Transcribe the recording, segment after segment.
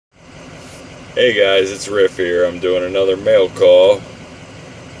Hey guys, it's Riff here. I'm doing another mail call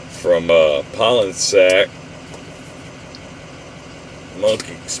from Pollen Sack,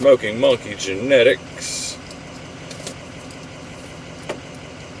 Smoking Monkey Genetics.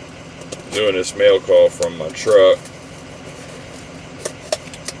 Doing this mail call from my truck.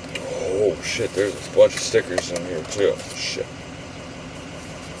 Oh shit, there's a bunch of stickers in here too. Shit.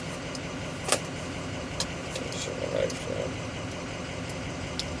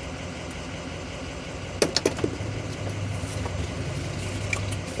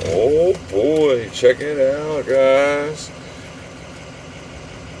 Oh boy, check it out, guys.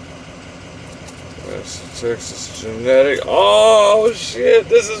 That's Texas Genetic. Oh shit,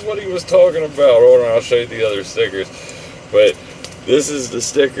 this is what he was talking about. Hold on, I'll show you the other stickers. But this is the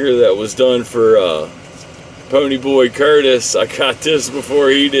sticker that was done for Ponyboy Curtis. I got this before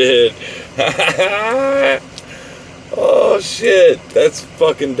he did. Oh shit, that's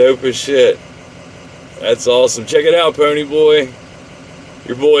fucking dope as shit. That's awesome. Check it out, Ponyboy.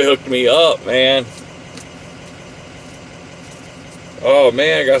 Your boy hooked me up, man. Oh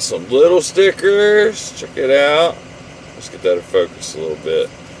man, I got some little stickers. Check it out. Let's get that in focus a little bit.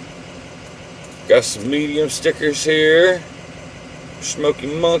 Got some medium stickers here.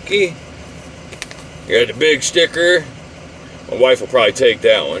 Smoking Monkey. Got the big sticker. My wife will probably take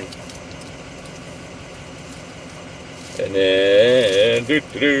that one. And then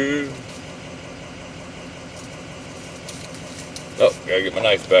oh, gotta get my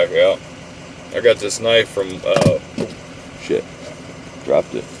knife back out. I got this knife from, shit,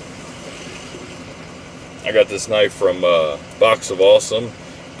 dropped it. I got this knife from Box of Awesome,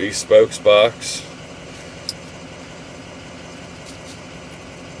 Bespokes box.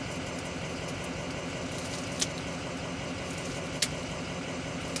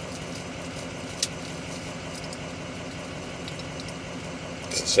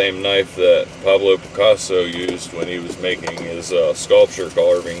 It's the same knife that Pablo Picasso used when he was making his sculpture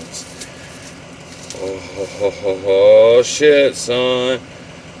carvings. Oh shit, son.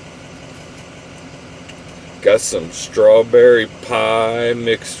 Got some strawberry pie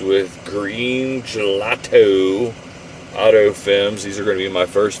mixed with green gelato. Auto fems. These are going to be my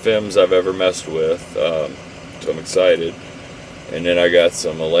first fems I've ever messed with. So I'm excited. And then I got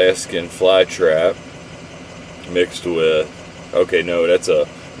some Alaskan flytrap mixed with, okay, no, that's a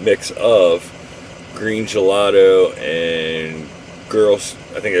mix of green gelato and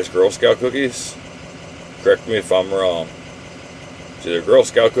I think it's Girl Scout cookies. Correct me if I'm wrong. It's either Girl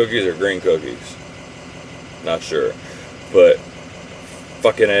Scout cookies or green cookies. Not sure. But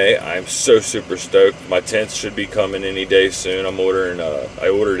fucking A, I'm so super stoked. My tents should be coming any day soon. I'm ordering, I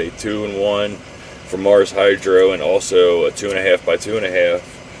ordered a 2-in-1 from Mars Hydro and also a 2.5 by 2.5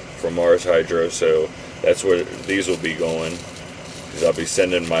 from Mars Hydro. So that's where these will be going, because I'll be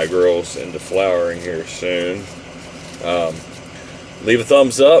sending my girls into flowering here soon. Leave a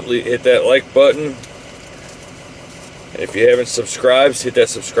thumbs up, hit that like button. And if you haven't subscribed, hit that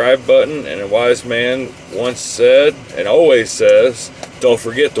subscribe button. And a wise man once said, and always says, don't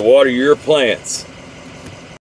forget to water your plants.